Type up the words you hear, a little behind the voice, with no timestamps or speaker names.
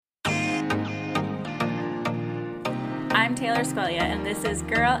I'm Taylor Squelia, and this is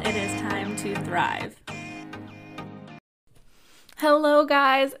Girl, It Is Time to Thrive. Hello,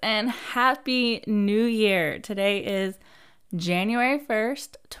 guys, and Happy New Year. Today is January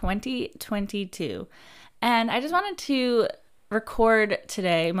 1st, 2022, and I just wanted to record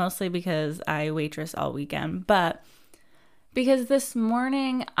today, mostly because I waitress all weekend, but because this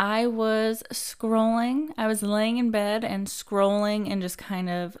morning I was scrolling. I was laying in bed and scrolling and just kind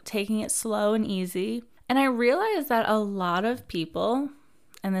of taking it slow and easy. And I realized that a lot of people,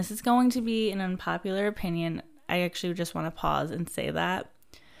 and this is going to be an unpopular opinion, I actually just want to pause and say that,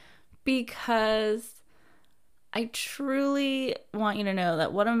 because I truly want you to know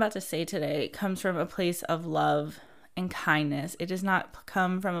that what I'm about to say today comes from a place of love and kindness. It does not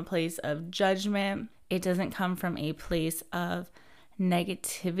come from a place of judgment. It doesn't come from a place of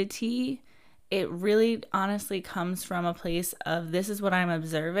negativity. It really honestly comes from a place of this is what I'm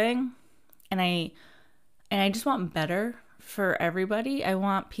observing, and I just want better for everybody. I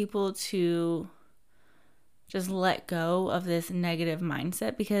want people to just let go of this negative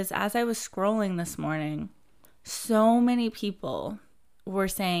mindset, because as I was scrolling this morning, so many people were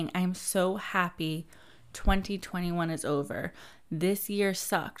saying, I'm so happy 2021 is over. This year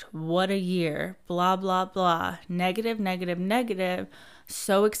sucked. What a year. Blah, blah, blah. Negative, negative, negative.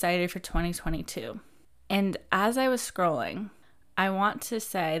 So excited for 2022. And as I was scrolling, I want to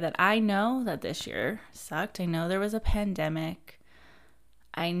say that I know that this year sucked. I know there was a pandemic.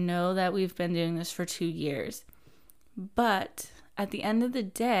 I know that we've been doing this for 2 years. But at the end of the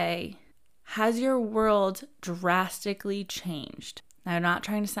day, has your world drastically changed? Now, I'm not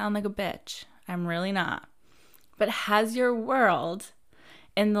trying to sound like a bitch. I'm really not. But has your world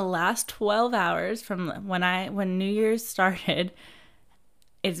in the last 12 hours from when New Year's started,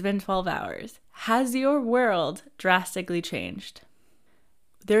 it's been 12 hours. Has your world drastically changed?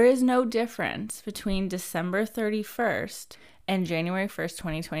 There is no difference between December 31st and January 1st,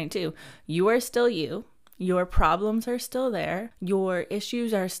 2022. You are still you. Your problems are still there. Your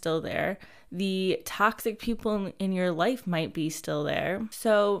issues are still there. The toxic people in your life might be still there.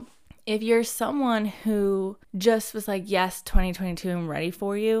 So if you're someone who just was like, yes, 2022, I'm ready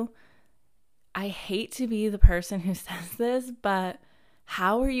for you, I hate to be the person who says this, but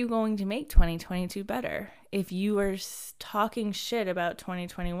how are you going to make 2022 better if you are talking shit about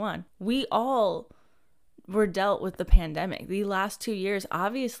 2021? We all were dealt with the pandemic. The last 2 years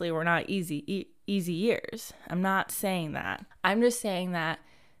obviously were not easy years. I'm not saying that. I'm just saying that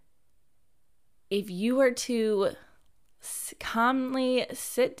if you were to calmly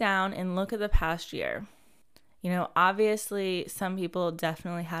sit down and look at the past year, obviously some people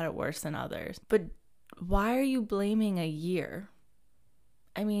definitely had it worse than others, but why are you blaming a year?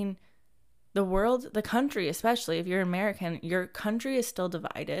 I mean, the world, the country, especially if you're American, your country is still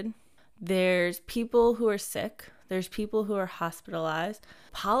divided. There's people who are sick. There's people who are hospitalized.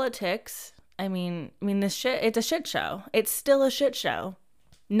 Politics, this shit, it's a shit show. It's still a shit show.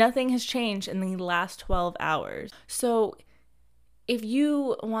 Nothing has changed in the last 12 hours. So if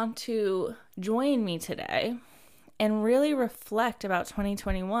you want to join me today and really reflect about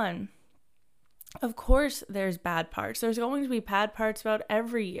 2021, of course there's bad parts. There's going to be bad parts about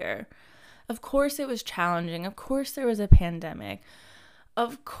every year. Of course it was challenging. Of course there was a pandemic.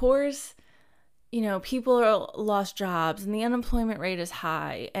 Of course, people lost jobs and the unemployment rate is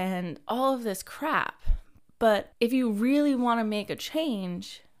high and all of this crap. But if you really want to make a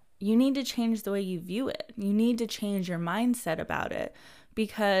change, you need to change the way you view it. You need to change your mindset about it,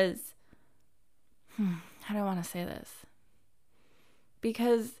 because, how do I want to say this?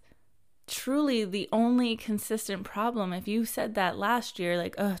 Because truly the only consistent problem, if you said that last year,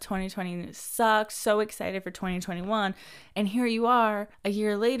 like, 2020 sucks, so excited for 2021, and here you are a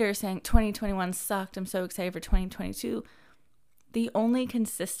year later saying 2021 sucked, I'm so excited for 2022, the only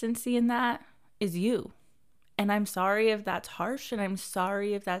consistency in that is you. And I'm sorry if that's harsh, and I'm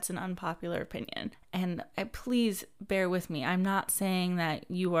sorry if that's an unpopular opinion. And please bear with me. I'm not saying that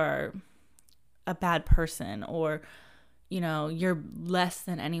you are a bad person or, you're less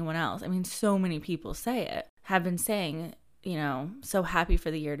than anyone else. So many people have been saying, so happy for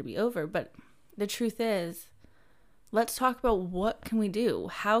the year to be over. But the truth is, let's talk about what can we do?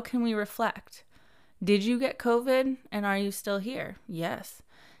 How can we reflect? Did you get COVID and are you still here? Yes.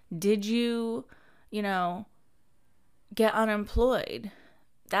 Did you, get unemployed?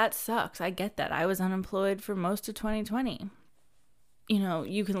 That sucks. I get that. I was unemployed for most of 2020.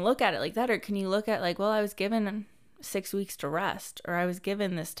 You can look at it like that, or can you look at like, well, I was given 6 weeks to rest, or I was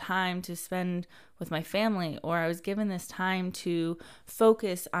given this time to spend with my family, or I was given this time to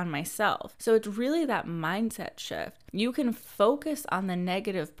focus on myself. So it's really that mindset shift. You can focus on the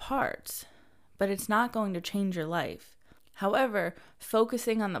negative parts, but it's not going to change your life. However,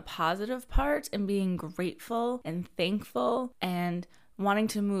 focusing on the positive parts and being grateful and thankful and wanting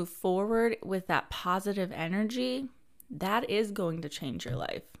to move forward with that positive energy, that is going to change your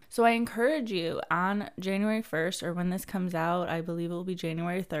life. So I encourage you on January 1st, or when this comes out, I believe it will be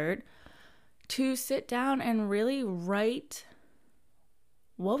January 3rd, to sit down and really write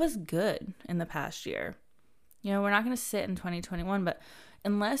what was good in the past year. You know, we're not going to sit in 2021, but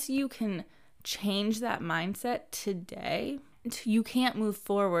unless you can change that mindset today, you can't move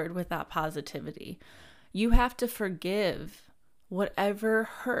forward with that positivity. You have to forgive whatever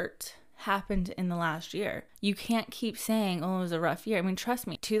hurt happened in the last year. You can't keep saying, oh, it was a rough year. I mean, trust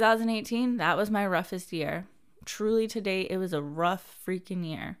me, 2018, that was my roughest year. Truly to date, it was a rough freaking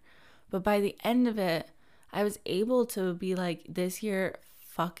year. But by the end of it, I was able to be like, this year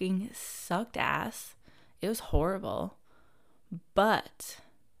fucking sucked ass. It was horrible. But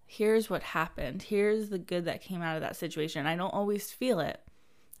here's what happened. Here's the good that came out of that situation. I don't always feel it.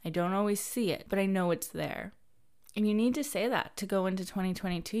 I don't always see it, but I know it's there. And you need to say that to go into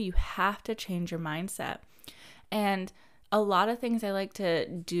 2022. You have to change your mindset. And a lot of things I like to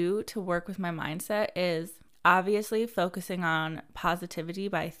do to work with my mindset is obviously focusing on positivity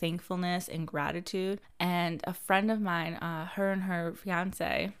by thankfulness and gratitude. And a friend of mine, her and her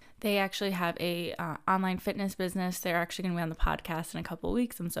fiance, they actually have a online fitness business. They're actually going to be on the podcast in a couple of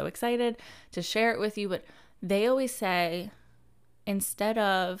weeks. I'm so excited to share it with you. But they always say, instead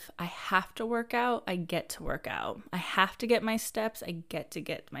of I have to work out, I get to work out. I have to get my steps, I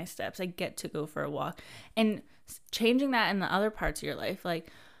get my steps. I get to go for a walk. And changing that in the other parts of your life,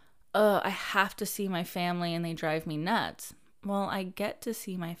 like, I have to see my family and they drive me nuts. Well, I get to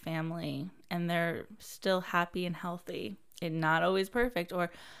see my family and they're still happy and healthy and not always perfect.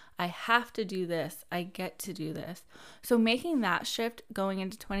 Or I have to do this, I get to do this. So making that shift going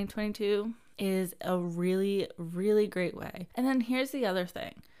into 2022 is a really, really great way. And then here's the other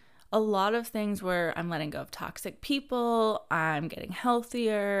thing. A lot of things where I'm letting go of toxic people, I'm getting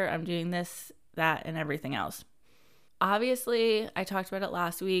healthier, I'm doing this, that, and everything else. Obviously, I talked about it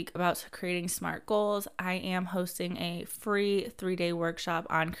last week about creating SMART goals. I am hosting a free 3-day workshop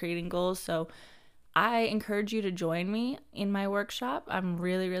on creating goals. So I encourage you to join me in my workshop. I'm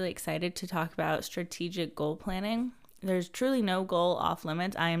really, really excited to talk about strategic goal planning. There's truly no goal off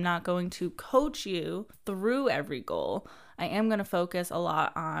limits. I am not going to coach you through every goal. I am going to focus a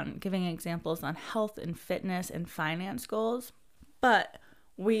lot on giving examples on health and fitness and finance goals. But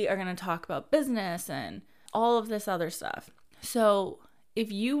we are going to talk about business and all of this other stuff. So if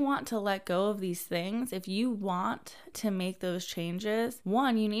you want to let go of these things, if you want to make those changes,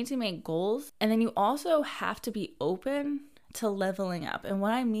 one, you need to make goals. And then you also have to be open to leveling up. And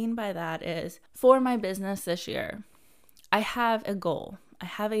what I mean by that is, for my business this year, I have a goal. I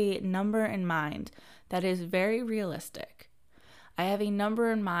have a number in mind that is very realistic. I have a number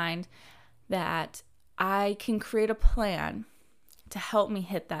in mind that I can create a plan to help me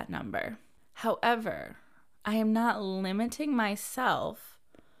hit that number. However, I am not limiting myself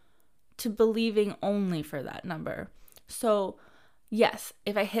to believing only for that number. So yes,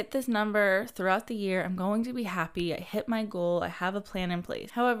 if I hit this number throughout the year, I'm going to be happy. I hit my goal. I have a plan in place.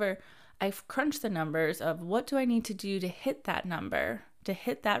 However, I've crunched the numbers of what do I need to do to hit that number, to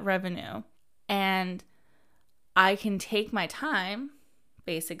hit that revenue. And I can take my time,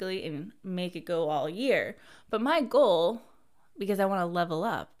 basically, and make it go all year. But my goal, because I want to level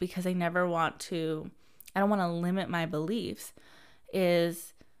up, because I don't want to limit my beliefs,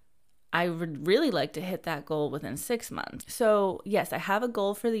 is I would really like to hit that goal within 6 months. So yes, I have a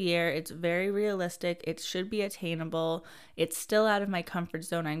goal for the year. It's very realistic. It should be attainable. It's still out of my comfort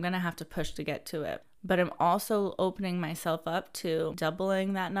zone. I'm going to have to push to get to it. But I'm also opening myself up to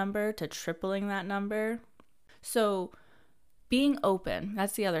doubling that number, to tripling that number. So being open,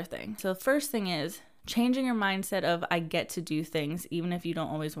 that's the other thing. So the first thing is changing your mindset of I get to do things even if you don't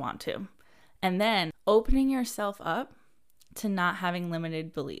always want to. And then opening yourself up to not having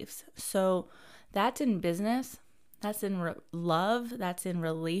limited beliefs. So that's in business, that's in love, that's in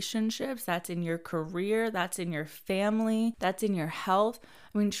relationships, that's in your career, that's in your family, that's in your health.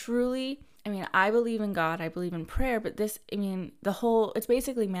 I mean, truly, I believe in God, I believe in prayer, but it's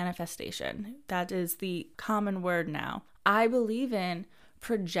basically manifestation. That is the common word now. I believe in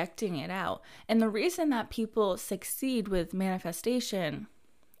projecting it out. And the reason that people succeed with manifestation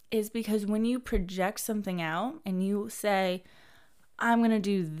is because when you project something out and you say, I'm going to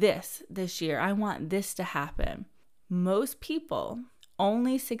do this year, I want this to happen. Most people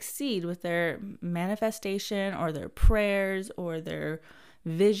only succeed with their manifestation or their prayers or their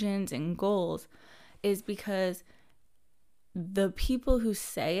visions and goals is because the people who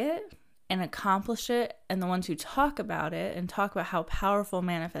say it and accomplish it, and the ones who talk about it and talk about how powerful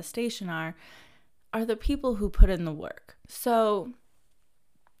manifestation are the people who put in the work. So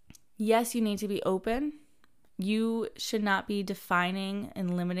yes, you need to be open. You should not be defining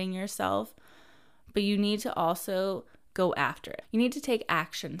and limiting yourself, but you need to also go after it. You need to take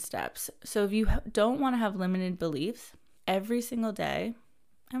action steps. So if you don't want to have limited beliefs, every single day,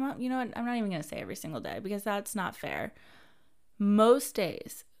 I'm not even going to say every single day because that's not fair. Most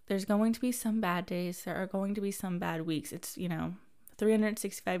days, there's going to be some bad days. There are going to be some bad weeks. It's,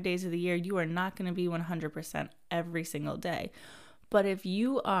 365 days of the year. You are not going to be 100% every single day. But if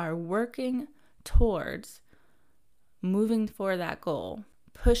you are working towards moving for that goal,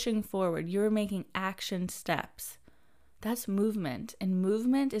 pushing forward, you're making action steps. That's movement, and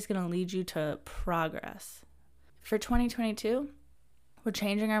movement is going to lead you to progress. For 2022, we're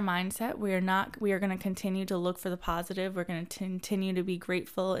changing our mindset. We are going to continue to look for the positive. We're going to continue to be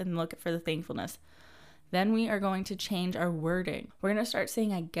grateful and look for the thankfulness. Then we are going to change our wording. We're going to start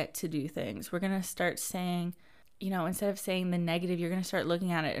saying, I get to do things. We're going to start saying, instead of saying the negative, you're going to start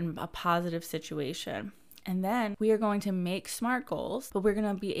looking at it in a positive situation. And then we are going to make SMART goals, but we're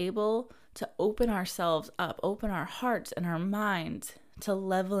going to be able to open ourselves up, open our hearts and our minds to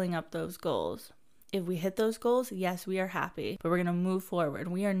leveling up those goals. If we hit those goals, yes, we are happy, but we're going to move forward.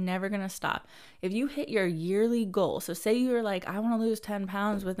 We are never going to stop. If you hit your yearly goal, so say you're like, I want to lose 10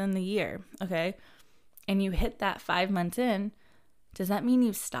 pounds within the year, okay? And you hit that 5 months in, does that mean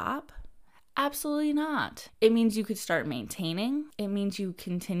you stop? Absolutely not. It means you could start maintaining. It means you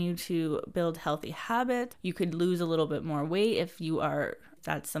continue to build healthy habits. You could lose a little bit more weight if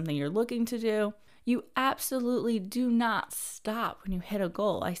that's something you're looking to do. You absolutely do not stop when you hit a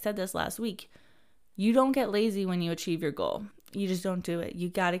goal. I said this last week. You don't get lazy when you achieve your goal. You just don't do it. You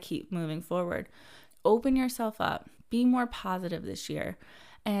got to keep moving forward. Open yourself up. Be more positive this year.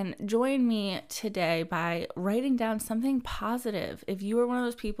 And join me today by writing down something positive. If you were one of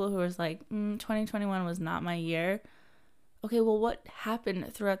those people who was like, 2021 was not my year. Okay, well, what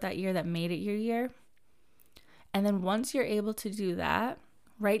happened throughout that year that made it your year? And then once you're able to do that,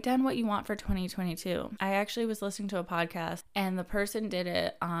 write down what you want for 2022. I actually was listening to a podcast and the person did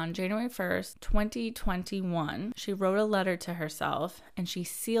it on January 1st, 2021. She wrote a letter to herself and she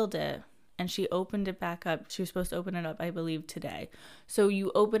sealed it. And she opened it back up. She was supposed to open it up, I believe, today. So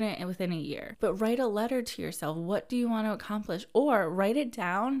you open it within a year. But write a letter to yourself. What do you want to accomplish? Or write it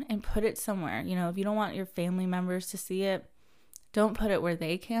down and put it somewhere. If you don't want your family members to see it, don't put it where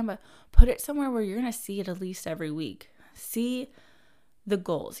they can, but put it somewhere where you're going to see it at least every week. See the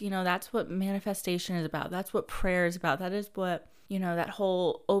goals. That's what manifestation is about. That's what prayer is about. That is what, that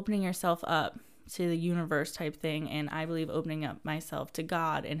whole opening yourself up to the universe type thing. And I believe opening up myself to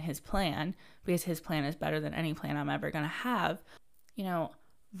God and his plan, because his plan is better than any plan I'm ever going to have.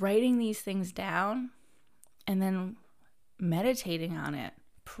 Writing these things down and then meditating on it,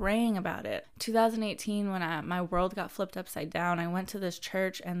 praying about it. 2018, when my world got flipped upside down, I went to this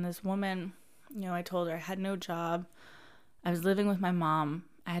church and this woman, I told her I had no job. I was living with my mom.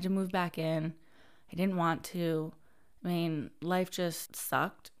 I had to move back in. I didn't want to. Life just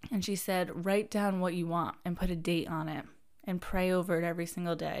sucked. And she said, write down what you want and put a date on it and pray over it every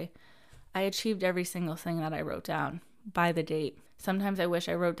single day. I achieved every single thing that I wrote down by the date. Sometimes I wish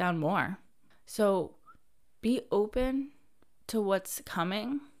I wrote down more. So be open to what's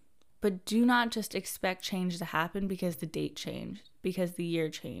coming, but do not just expect change to happen because the date changed, because the year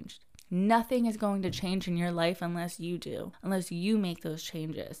changed. Nothing is going to change in your life unless you do, unless you make those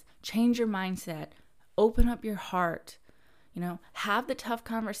changes. Change your mindset. Open up your heart, have the tough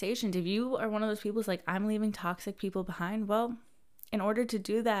conversations. If you are one of those people who's like, I'm leaving toxic people behind, well, in order to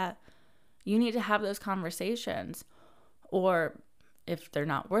do that, you need to have those conversations. Or if they're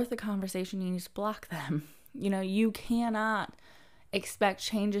not worth the conversation, you need to block them. You cannot expect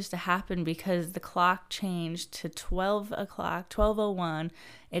changes to happen because the clock changed to 12 o'clock, 12:01.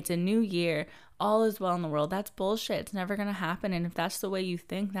 It's a new year. All is well in the world. That's bullshit. It's never going to happen. And if that's the way you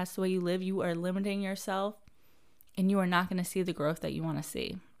think, that's the way you live, you are limiting yourself and you are not going to see the growth that you want to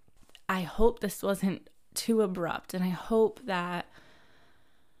see. I hope this wasn't too abrupt, and I hope that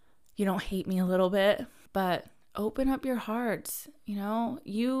you don't hate me a little bit, but open up your hearts.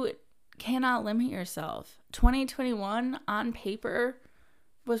 You cannot limit yourself. 2021 on paper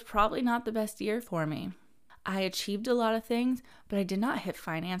was probably not the best year for me. I achieved a lot of things, but I did not hit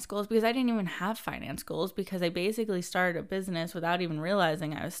finance goals because I didn't even have finance goals, because I basically started a business without even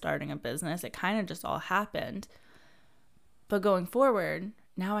realizing I was starting a business. It kind of just all happened. But going forward,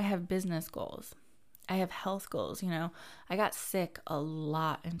 now I have business goals. I have health goals. I got sick a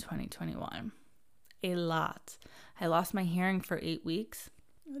lot in 2021. A lot. I lost my hearing for 8 weeks.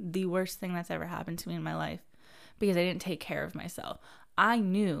 the worst thing that's ever happened to me in my life because I didn't take care of myself. I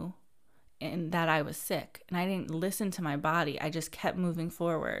knew that I was sick and I didn't listen to my body. I just kept moving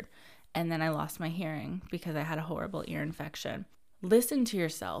forward. And then I lost my hearing because I had a horrible ear infection. Listen to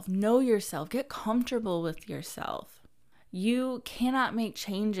yourself, know yourself, get comfortable with yourself. You cannot make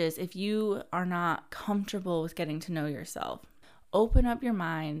changes if you are not comfortable with getting to know yourself. Open up your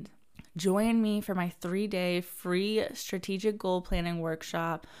mind. Join me for my 3-day free strategic goal planning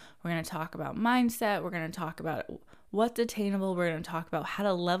workshop. We're going to talk about mindset. We're going to talk about what's attainable. We're going to talk about how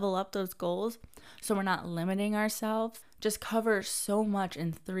to level up those goals so we're not limiting ourselves. Just cover so much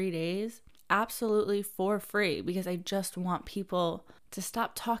in 3 days, absolutely for free, because I just want people to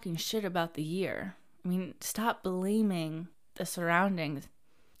stop talking shit about the year. I mean, stop blaming the surroundings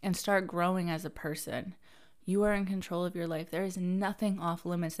and start growing as a person. You are in control of your life. There is nothing off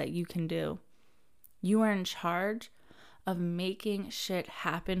limits that you can do. You are in charge of making shit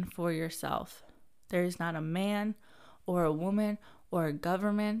happen for yourself. There is not a man or a woman or a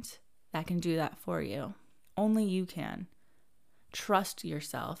government that can do that for you. Only you can. Trust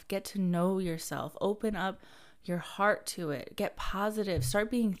yourself. Get to know yourself. Open up your heart to it. Get positive. Start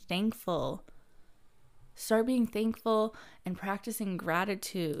being thankful. Start being thankful and practicing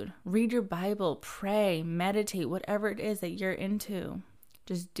gratitude. Read your Bible, pray, meditate, whatever it is that you're into.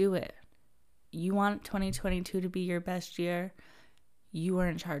 Just do it. You want 2022 to be your best year. You are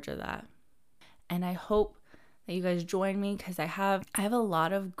in charge of that. And I hope that you guys join me because I have a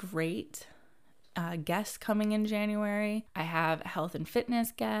lot of great guests coming in January. I have a health and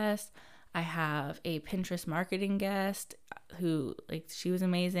fitness guest. I have a Pinterest marketing guest who, she was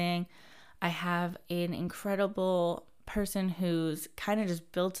amazing. I have an incredible person who's kind of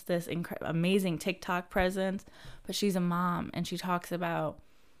just built this amazing TikTok presence, but she's a mom and she talks about,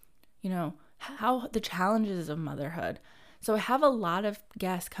 how the challenges of motherhood. So I have a lot of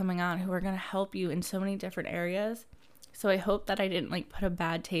guests coming on who are going to help you in so many different areas. So I hope that I didn't put a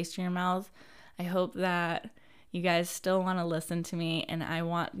bad taste in your mouths. I hope that you guys still want to listen to me and I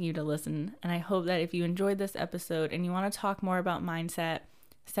want you to listen. And I hope that if you enjoyed this episode and you want to talk more about mindset,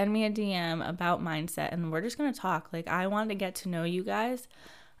 send me a DM about mindset and we're just going to talk. I want to get to know you guys.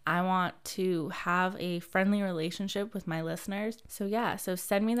 I want to have a friendly relationship with my listeners. So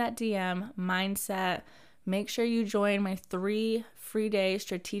send me that DM, mindset. Make sure you join my 3 free-day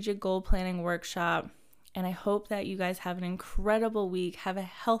strategic goal planning workshop. And I hope that you guys have an incredible week. Have a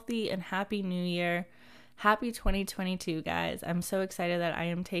healthy and happy new year. Happy 2022, guys. I'm so excited that I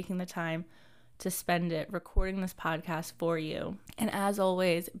am taking the time to spend it recording this podcast for you. And as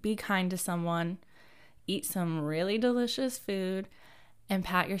always, be kind to someone, eat some really delicious food, and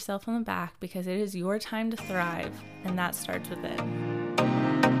pat yourself on the back because it is your time to thrive, and that starts with it.